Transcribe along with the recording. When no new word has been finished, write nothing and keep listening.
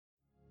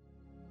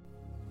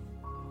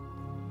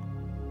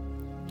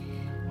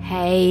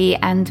Hey,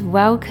 and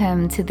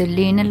welcome to the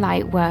Lunar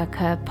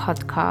Lightworker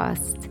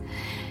podcast.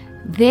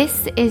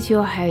 This is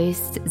your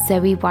host,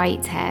 Zoe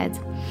Whitehead,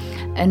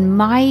 and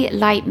my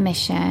light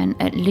mission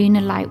at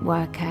Lunar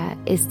Lightworker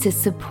is to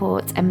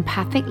support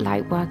empathic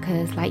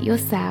lightworkers like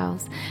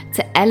yourselves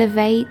to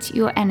elevate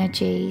your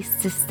energy,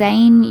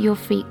 sustain your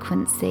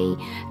frequency,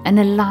 and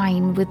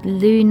align with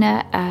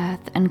lunar,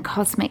 earth, and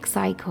cosmic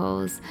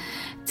cycles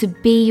to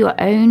be your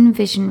own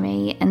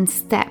visionary and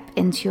step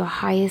into your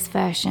highest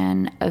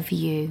version of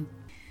you.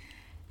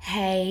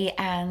 Hey,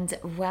 and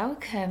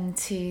welcome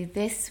to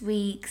this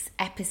week's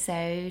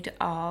episode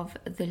of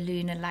the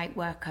Lunar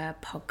Lightworker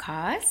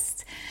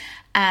podcast.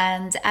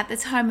 And at the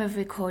time of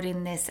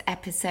recording this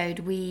episode,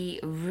 we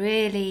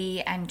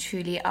really and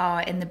truly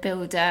are in the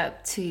build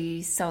up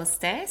to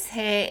solstice.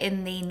 Here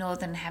in the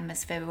Northern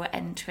Hemisphere, we're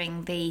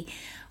entering the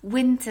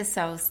winter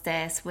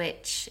solstice,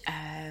 which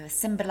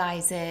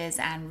symbolizes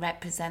and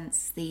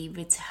represents the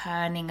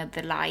returning of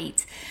the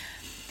light.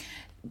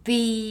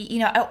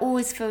 I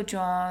always feel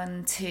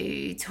drawn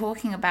to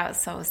talking about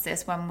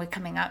solstice when we're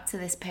coming up to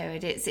this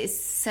period. It's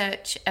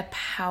such a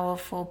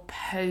powerful,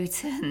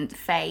 potent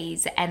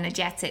phase,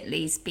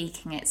 energetically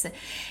speaking.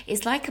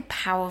 It's like a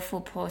powerful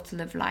portal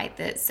of light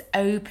that's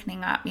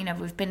opening up.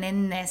 We've been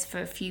in this for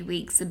a few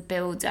weeks, the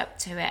build up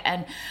to it,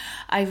 and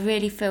I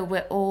really feel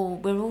we're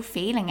all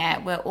feeling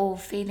it. We're all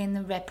feeling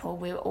the ripple.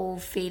 We're all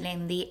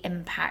feeling the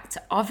impact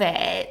of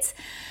it.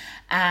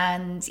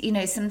 And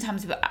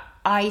sometimes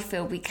I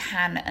feel we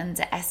can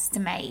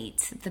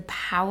underestimate the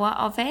power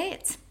of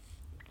it.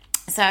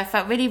 So I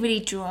felt really,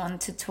 really drawn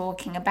to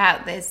talking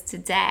about this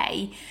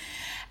today.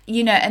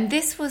 And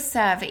this will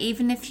serve,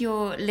 even if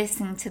you're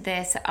listening to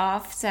this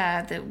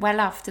after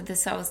the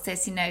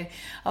solstice,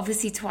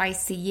 obviously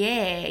twice a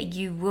year,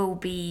 you will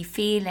be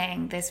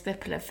feeling this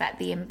ripple effect,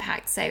 the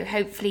impact. So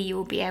hopefully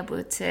you'll be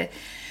able to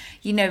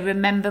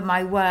remember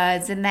my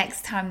words the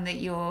next time that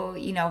you're,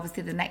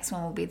 obviously the next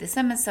one will be the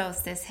summer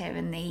solstice here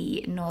in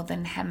the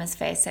Northern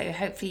Hemisphere. So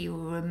hopefully you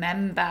will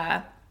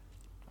remember,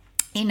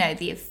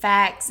 the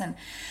effects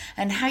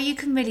and how you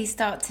can really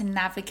start to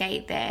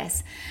navigate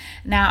this.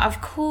 Now,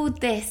 I've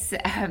called this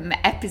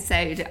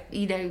episode,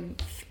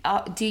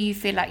 do you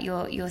feel like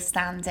you're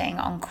standing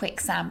on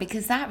quicksand?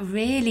 Because that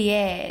really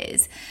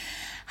is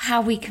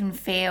how we can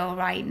feel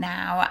right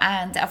now.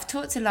 And I've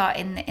talked a lot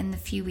in the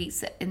few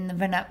weeks in the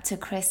run up to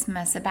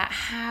Christmas about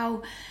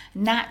how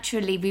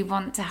naturally we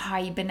want to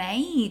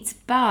hibernate,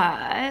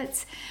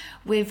 but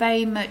we're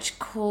very much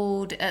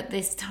called at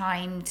this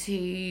time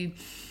to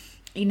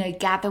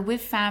gather with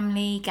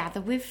family,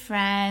 gather with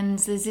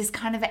friends. There's this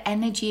kind of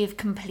energy of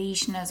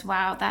completion as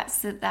well. That's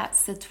the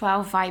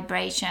 12th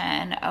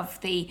vibration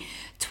of the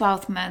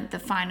 12th month, the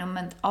final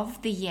month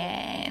of the year.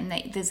 And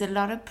there's a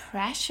lot of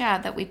pressure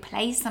that we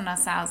place on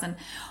ourselves, and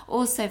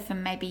also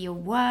from maybe your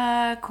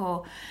work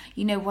or,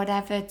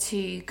 whatever,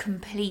 to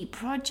complete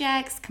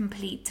projects,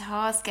 complete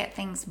tasks, get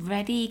things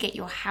ready, get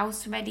your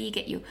house ready,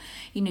 get your,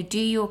 do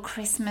your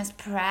Christmas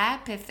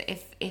prep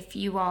if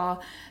you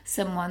are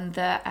someone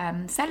that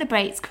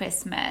celebrates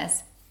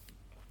Christmas.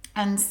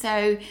 And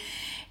so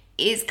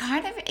it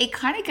kind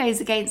of goes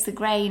against the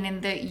grain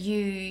in that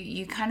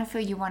you kind of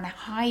feel you want to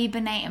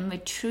hibernate and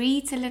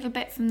retreat a little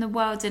bit from the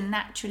world, and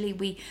naturally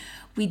we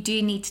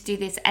do need to do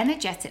this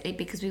energetically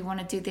because we want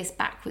to do this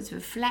backwards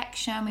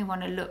reflection. We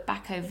want to look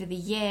back over the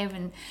year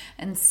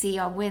and see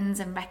our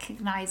wins and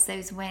recognize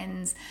those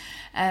wins.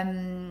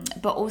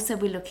 But also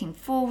we're looking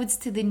forwards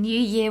to the new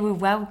year. We're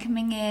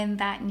welcoming in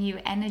that new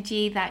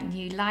energy, that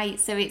new light.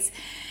 So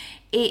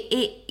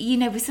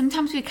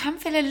sometimes we can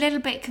feel a little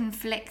bit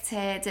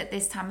conflicted at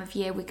this time of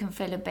year. We can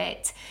feel a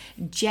bit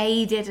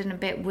jaded and a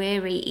bit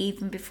weary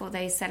even before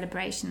those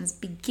celebrations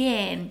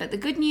begin. But the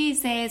good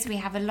news is we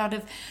have a lot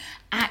of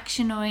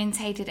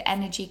action-orientated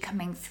energy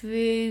coming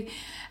through.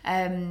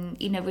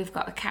 We've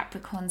got a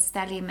Capricorn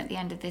stellium at the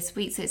end of this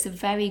week, so it's a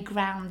very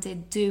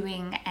grounded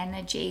doing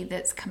energy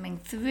that's coming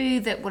through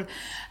that will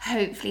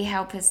hopefully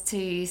help us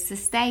to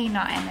sustain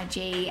our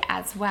energy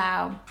as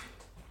well.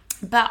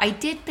 But I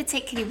did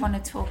particularly want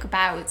to talk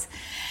about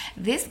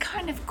this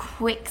kind of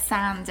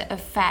quicksand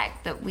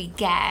effect that we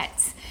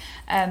get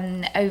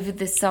over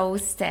the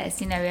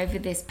solstice, over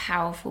this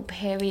powerful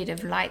period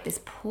of light,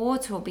 this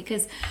portal,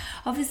 because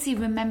obviously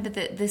remember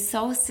that the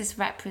solstice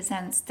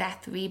represents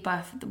death,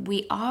 rebirth.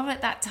 We are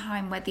at that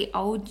time where the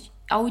old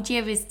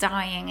year is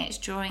dying, it's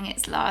drawing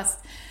its last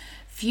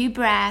few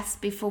breaths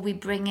before we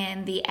bring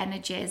in the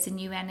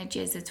new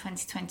energies of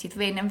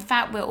 2023. And in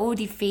fact, we're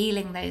already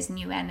feeling those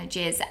new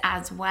energies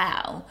as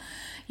well.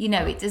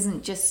 It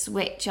doesn't just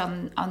switch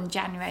on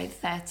December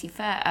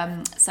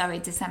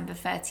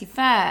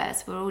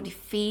 31st. We're already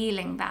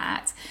feeling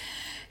that.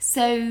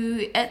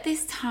 So at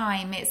this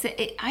time,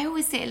 I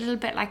always say it a little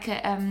bit like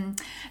a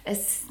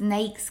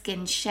snake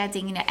skin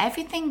shedding.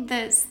 Everything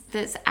that's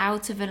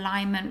out of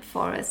alignment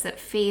for us, that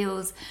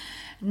feels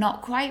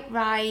not quite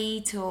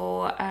right,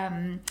 or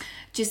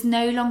just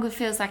no longer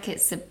feels like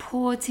it's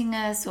supporting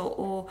us,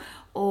 or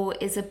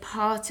is a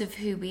part of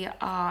who we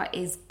are,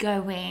 is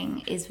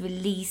going, is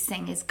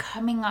releasing, is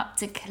coming up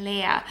to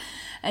clear.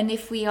 And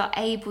if we are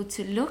able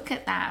to look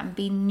at that and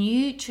be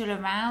neutral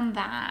around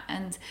that,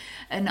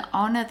 and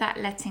honor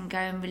that letting go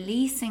and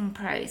releasing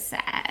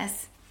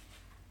process,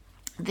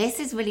 this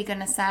is really going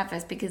to serve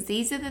us, because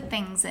these are the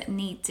things that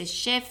need to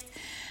shift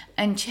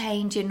and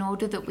change in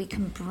order that we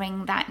can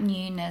bring that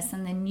newness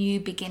and the new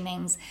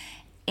beginnings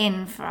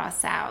in for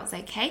ourselves,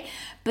 okay?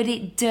 But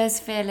it does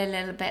feel a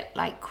little bit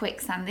like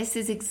quicksand. This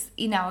is,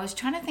 I was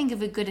trying to think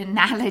of a good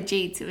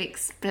analogy to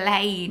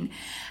explain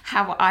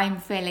how I'm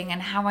feeling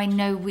and how I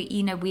know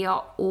we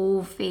are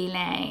all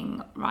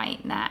feeling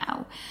right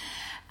now.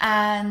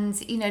 And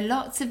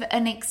lots of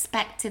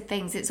unexpected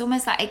things. It's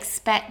almost like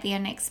expect the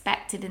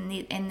unexpected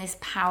in this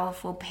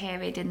powerful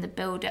period in the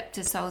build up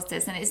to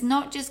solstice. And it's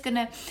not just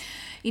gonna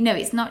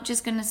it's not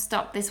just going to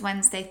stop this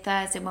Wednesday,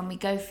 Thursday when we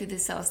go through the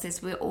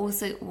solstice. We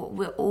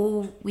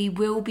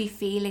will be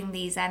feeling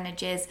these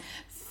energies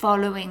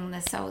following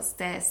the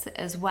solstice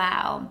as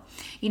well.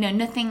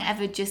 Nothing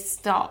ever just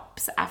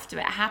stops after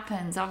it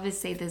happens.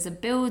 Obviously, there's a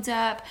build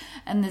up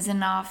and there's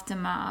an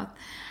aftermath.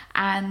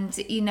 And,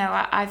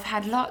 I've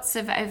had lots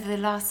of, over the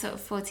last sort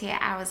of 48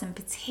 hours in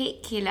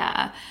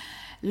particular,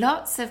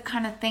 lots of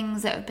kind of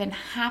things that have been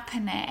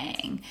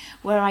happening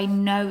where I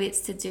know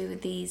it's to do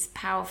with these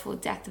powerful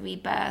death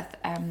rebirth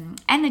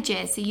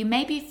energies. So you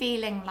may be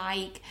feeling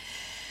like,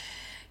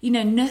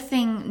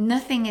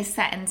 nothing is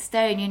set in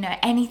stone,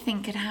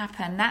 anything could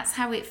happen. That's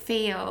how it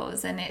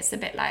feels. And it's a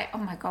bit like, oh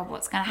my God,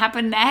 what's going to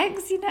happen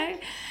next?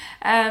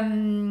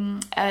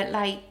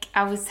 Like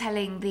I was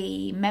telling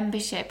the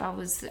membership, I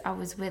was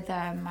with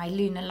my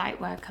Lunar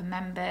Lightworker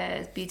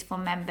members, beautiful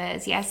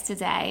members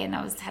yesterday. And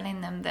I was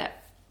telling them that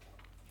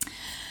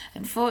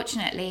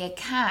unfortunately, a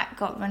cat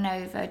got run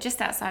over just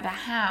outside a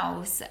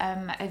house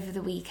over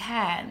the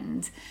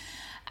weekend,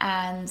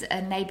 and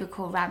a neighbour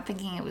called round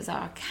thinking it was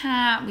our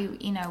cat. We,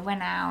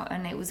 went out,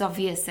 and it was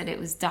obvious that it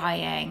was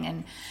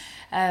dying.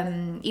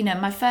 And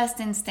my first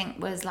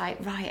instinct was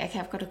like, right, okay,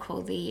 I've got to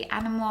call the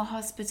animal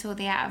hospital,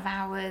 the out of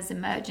hours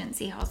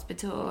emergency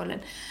hospital,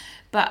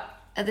 but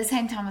at the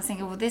same time, I was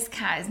thinking, well, this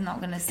cat is not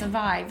going to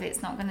survive.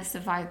 It's not going to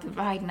survive the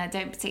ride, and I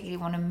don't particularly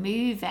want to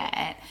move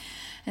it.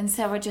 And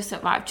so I just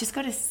thought, right, I've just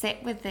got to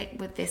sit with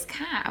this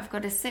cat. I've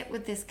got to sit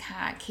with this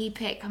cat,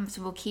 keep it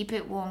comfortable, keep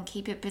it warm,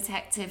 keep it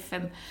protected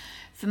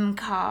from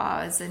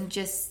cars, and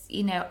just,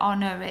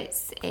 honor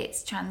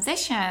its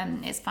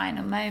transition, its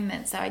final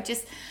moment. So I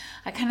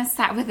kind of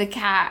sat with the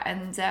cat,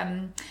 and,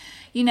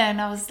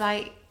 and I was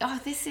like, oh,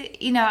 this is,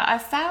 I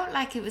felt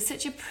like it was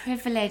such a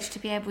privilege to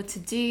be able to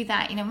do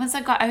that. Once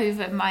I got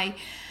over my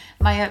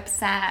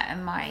upset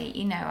and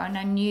and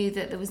I knew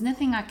that there was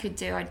nothing I could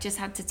do. I just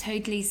had to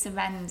totally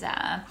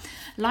surrender,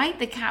 like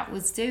the cat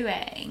was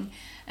doing,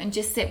 and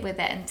just sit with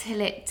it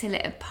until it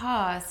had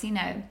passed,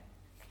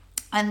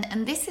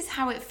 And this is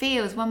how it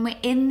feels when we're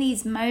in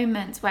these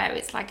moments where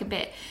it's like a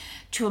bit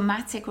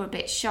traumatic or a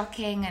bit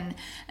shocking,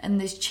 and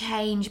there's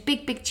change,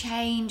 big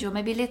change, or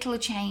maybe little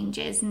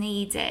changes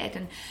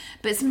needed.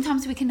 But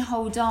sometimes we can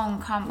hold on,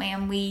 can't we?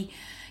 And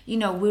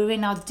we're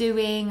in our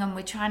doing, and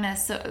we're trying to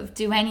sort of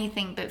do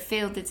anything but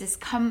feel the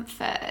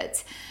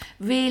discomfort.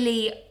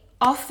 Really,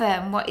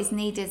 often what is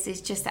needed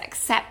is just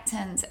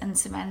acceptance and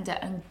surrender,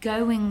 and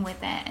going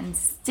with it, and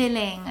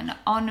stilling and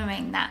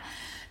honoring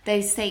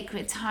those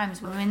sacred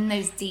times when we're in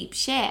those deep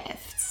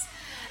shifts.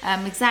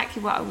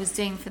 Exactly what I was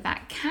doing for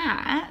that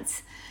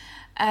cat.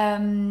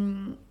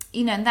 And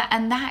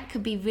that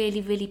could be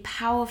really, really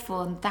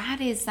powerful. And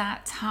that is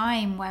that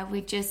time where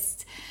we're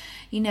just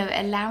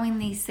allowing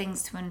these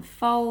things to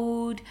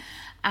unfold,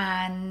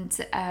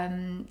 and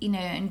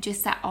and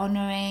just that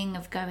honoring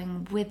of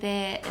going with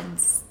it and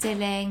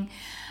stilling.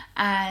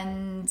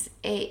 And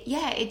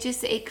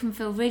it can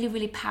feel really,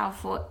 really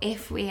powerful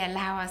if we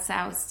allow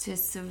ourselves to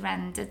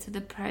surrender to the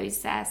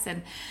process,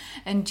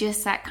 and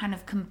just that kind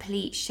of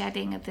complete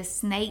shedding of the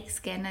snake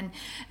skin.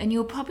 And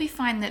you'll probably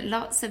find that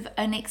lots of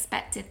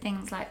unexpected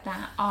things like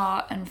that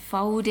are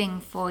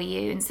unfolding for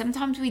you. And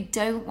sometimes we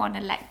don't want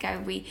to let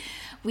go.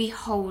 We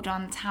hold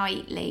on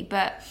tightly,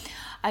 but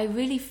I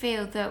really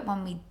feel that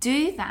when we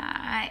do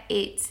that,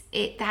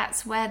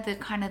 that's where the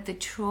kind of the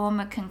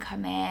trauma can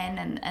come in,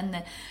 and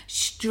the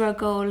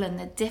struggle and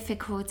the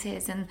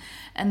difficulties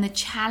and the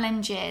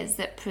challenges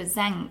that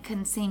present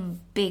can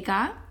seem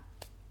bigger.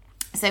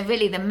 So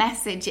really the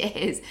message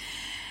is,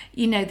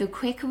 the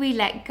quicker we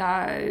let go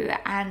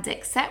and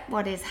accept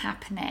what is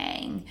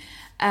happening,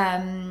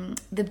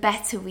 the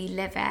better we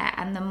live it,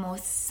 and the more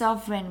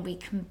sovereign we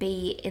can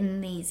be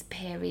in these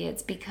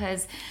periods,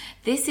 because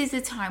this is a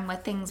time where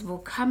things will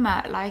come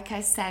up, like I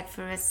said,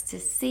 for us to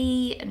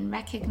see and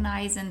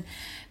recognize and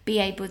be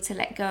able to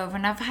let go of.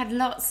 And I've had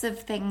lots of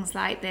things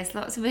like this,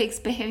 lots of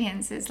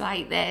experiences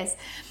like this,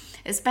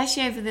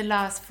 especially over the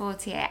last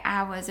 48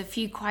 hours, a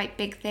few quite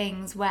big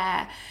things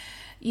where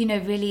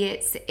really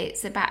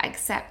it's about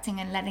accepting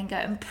and letting go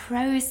and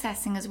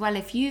processing as well.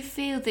 If you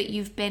feel that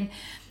you've been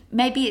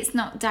maybe it's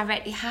not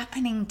directly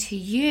happening to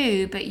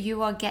you, but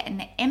you are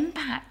getting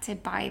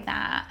impacted by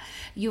that.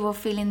 You are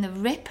feeling the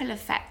ripple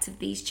effect of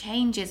these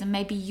changes, and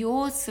maybe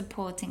you're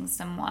supporting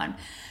someone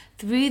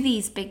through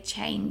these big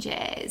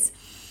changes.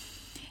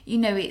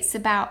 It's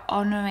about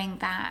honoring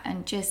that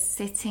and just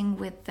sitting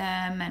with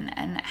them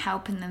and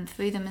helping them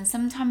through them. And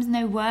sometimes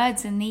no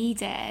words are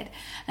needed.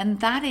 And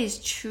that is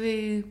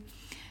true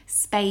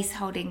space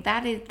holding.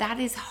 That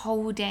is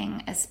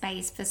holding a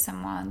space for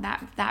someone.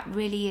 That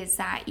really is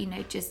that,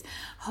 just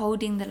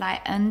holding the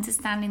light,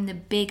 understanding the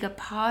bigger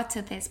part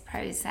of this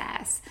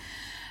process,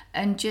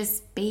 and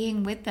just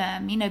being with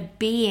them,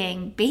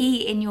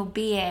 be in your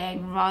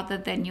being rather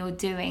than your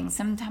doing.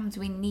 Sometimes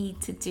we need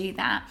to do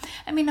that.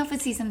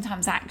 Obviously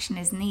sometimes action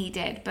is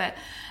needed, but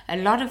a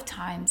lot of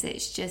times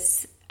it's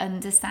just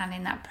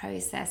understanding that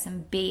process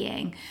and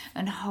being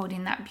and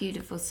holding that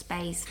beautiful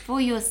space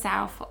for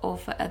yourself or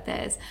for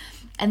others.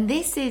 And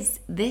this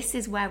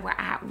is where we're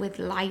at with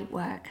light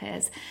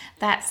workers.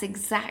 That's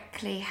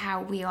exactly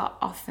how we are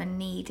often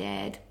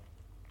needed.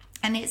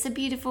 And it's a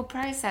beautiful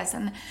process.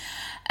 And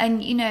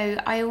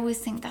I always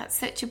think that's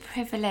such a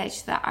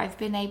privilege that I've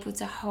been able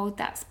to hold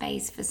that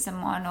space for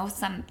someone or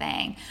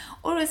something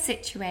or a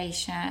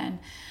situation.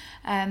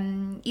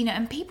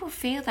 And people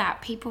feel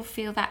that. People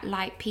feel that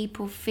light.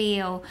 People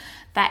feel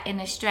that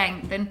inner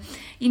strength. And,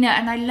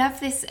 and I love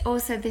this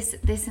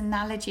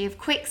analogy of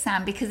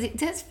quicksand, because it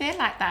does feel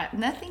like that.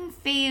 Nothing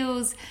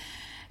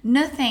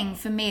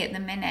for me at the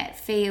minute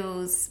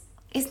feels...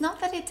 It's not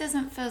that it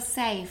doesn't feel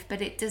safe,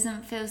 but it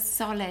doesn't feel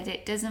solid.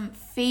 It doesn't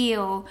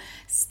feel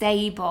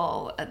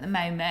stable at the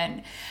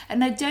moment.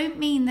 And I don't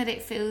mean that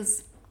it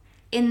feels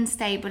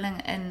unstable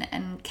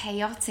and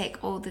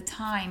chaotic all the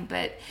time,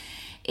 but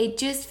it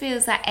just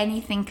feels like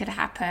anything could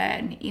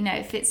happen.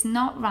 If it's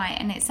not right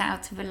and it's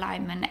out of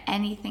alignment,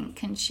 anything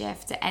can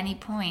shift at any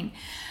point.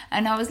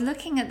 And I was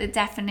looking at the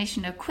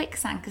definition of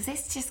quicksand because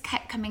this just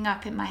kept coming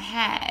up in my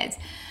head.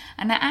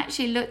 And I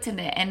actually looked at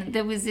it, and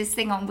there was this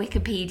thing on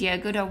Wikipedia,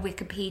 good old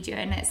Wikipedia,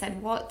 and it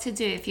said what to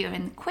do if you're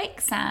in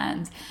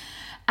quicksand.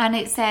 And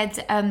it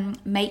said,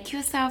 make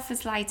yourself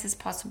as light as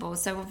possible.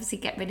 So obviously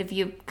get rid of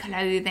your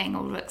clothing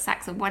or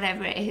rucksacks or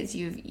whatever it is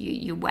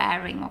you're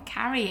wearing or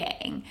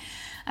carrying.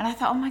 And I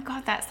thought, oh my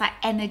God, that's like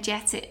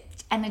energetic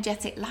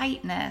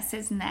lightness,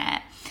 isn't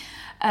it?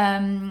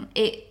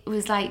 It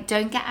was like,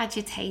 don't get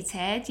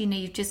agitated.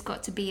 You've just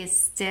got to be as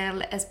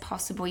still as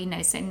possible.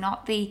 So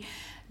not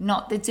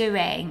the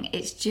doing,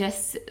 it's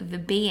just the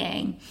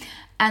being.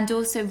 And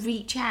also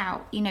reach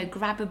out,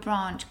 grab a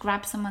branch,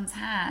 grab someone's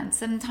hand.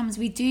 Sometimes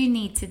we do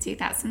need to do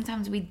that.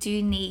 Sometimes we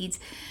do need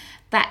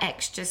that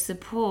extra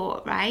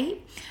support,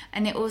 right?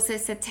 And it also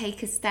said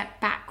take a step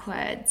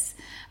backwards.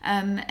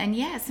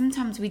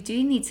 Sometimes we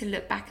do need to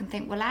look back and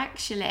think, well,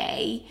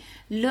 actually,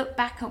 look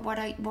back at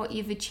what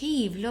you've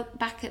achieved. Look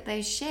back at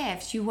those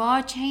shifts. You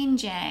are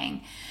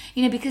changing,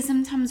 because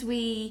sometimes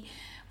we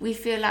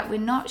feel like we're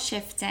not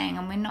shifting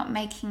and we're not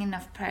making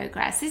enough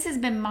progress. This has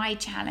been my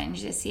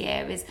challenge this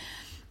year, is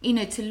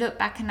to look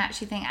back and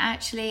actually think,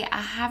 actually, I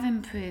have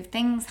improved.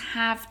 Things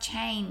have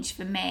changed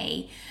for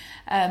me.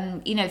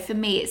 For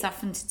me, it's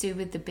often to do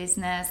with the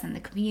business and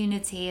the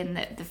community and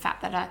the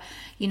fact that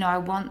I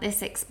want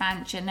this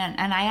expansion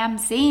and I am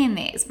seeing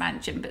the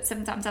expansion, but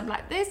sometimes I'm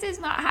like, this is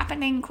not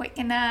happening quick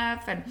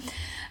enough. And,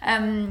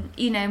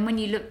 and when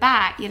you look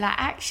back, you're like,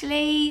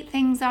 actually,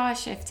 things are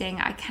shifting.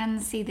 I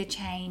can see the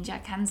change. I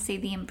can see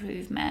the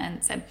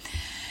improvements. And,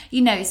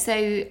 I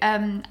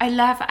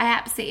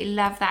absolutely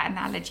love that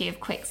analogy of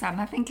quicksand.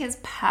 I think it's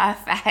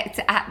perfect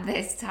at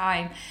this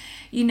time.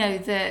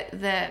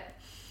 That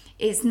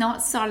it's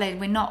not solid.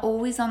 We're not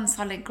always on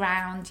solid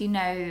ground,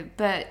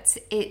 but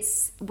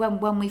it's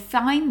when we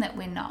find that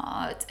we're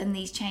not and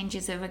these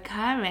changes are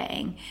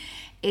occurring,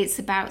 it's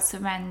about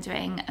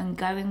surrendering and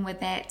going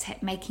with it,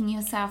 making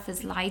yourself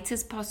as light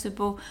as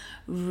possible,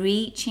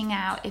 reaching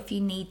out if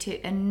you need to,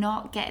 and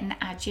not getting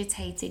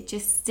agitated,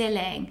 just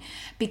stilling,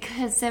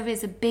 because there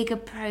is a bigger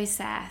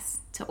process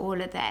to all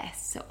of this.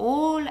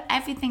 So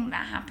everything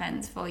that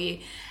happens for you,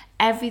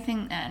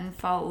 everything that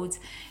unfolds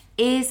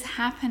is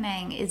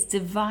happening, is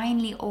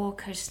divinely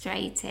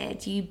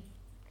orchestrated.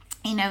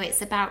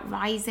 It's about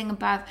rising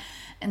above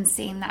and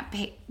seeing that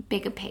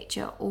bigger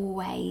picture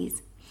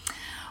always.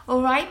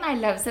 All right, my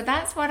love. So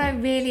that's what I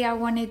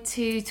wanted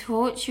to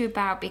talk to you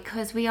about,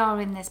 because we are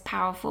in this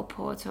powerful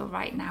portal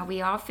right now.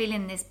 We are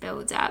feeling this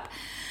build up.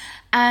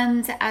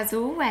 And as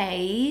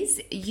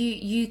always,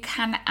 you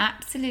can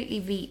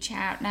absolutely reach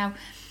out. Now,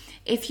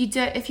 if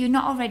you're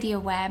not already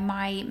aware,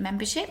 my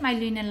membership, my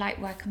Lunar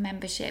Lightworker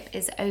membership,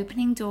 is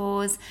opening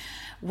doors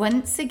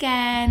once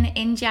again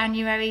in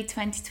January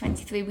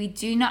 2023. We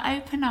do not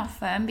open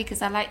often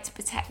because I like to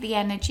protect the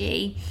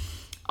energy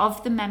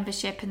of the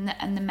membership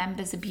and the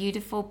members, a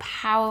beautiful,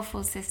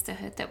 powerful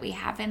sisterhood that we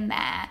have in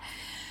there.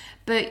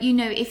 But, you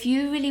know, if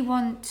you really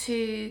want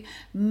to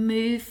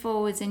move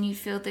forwards and you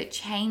feel that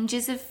change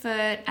is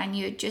afoot and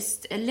you're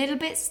just a little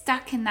bit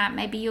stuck in that,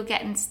 maybe you're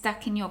getting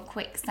stuck in your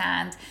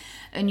quicksand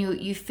and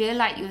you feel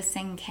like you're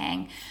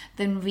sinking,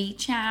 then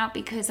reach out,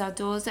 because our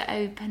doors are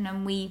open.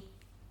 And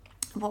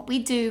what we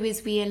do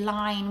is we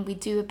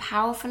do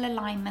powerful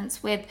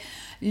alignments with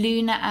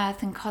lunar,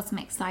 earth and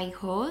cosmic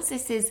cycles.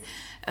 This is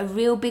a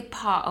real big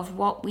part of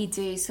what we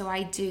do. So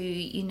I do,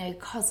 you know,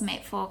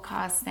 cosmic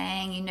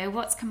forecasting, you know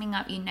what's coming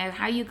up, you know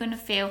how you're going to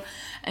feel,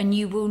 and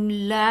you will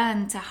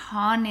learn to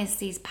harness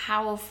these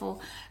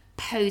powerful,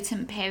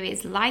 potent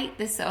periods like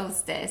the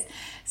solstice,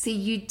 so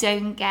you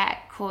don't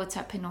get caught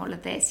up in all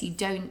of this, you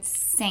don't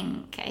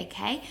sink,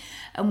 okay?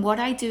 And what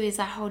I do is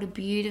I hold a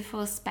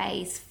beautiful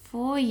space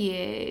for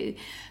you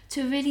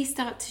to really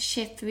start to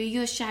shift through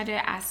your shadow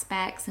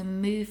aspects and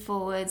move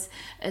forwards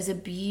as a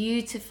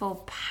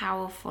beautiful,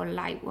 powerful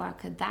light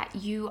worker that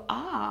you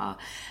are.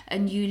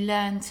 And you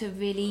learn to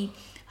really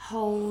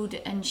hold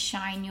and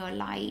shine your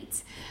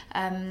light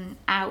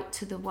out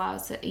to the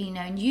world, so, you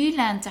know, and you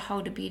learn to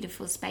hold a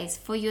beautiful space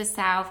for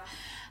yourself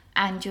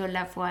and your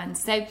loved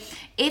ones. So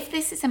if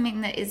this is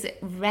something that is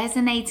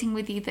resonating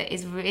with you, that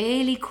is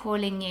really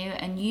calling you,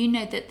 and you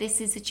know that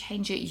this is a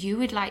change that you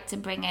would like to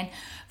bring in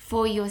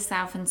for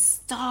yourself and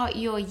start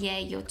your year,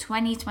 your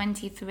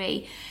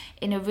 2023,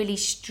 in a really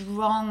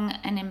strong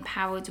and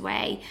empowered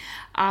way,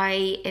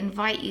 I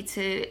invite you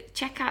to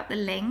check out the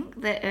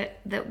link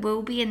that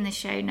will be in the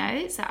show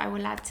notes, that I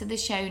will add to the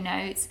show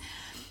notes.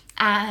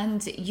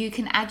 And you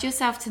can add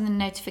yourself to the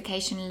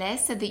notification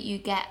list so that you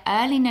get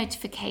early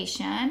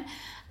notification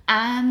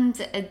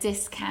and a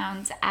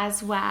discount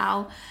as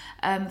well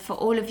for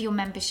all of your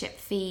membership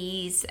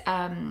fees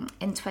in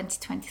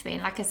 2023.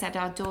 And like I said,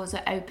 our doors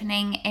are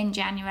opening in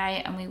January,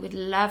 and we would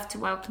love to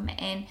welcome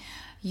in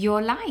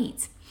your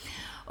light.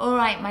 All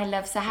right, my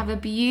love, so have a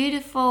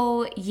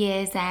beautiful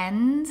year's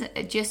end.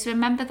 Just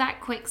remember that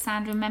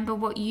quicksand. Remember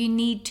what you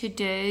need to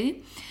do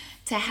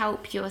to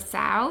help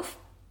yourself.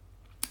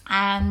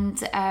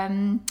 And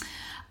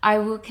I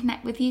will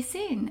connect with you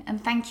soon.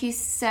 And thank you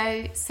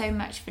so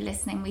much for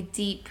listening. We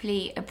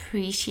deeply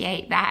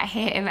appreciate that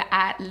here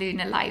at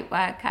Lunar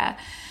Lightworker.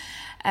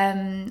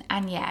 And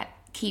yeah,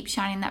 keep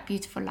shining that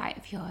beautiful light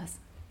of yours.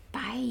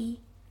 Bye.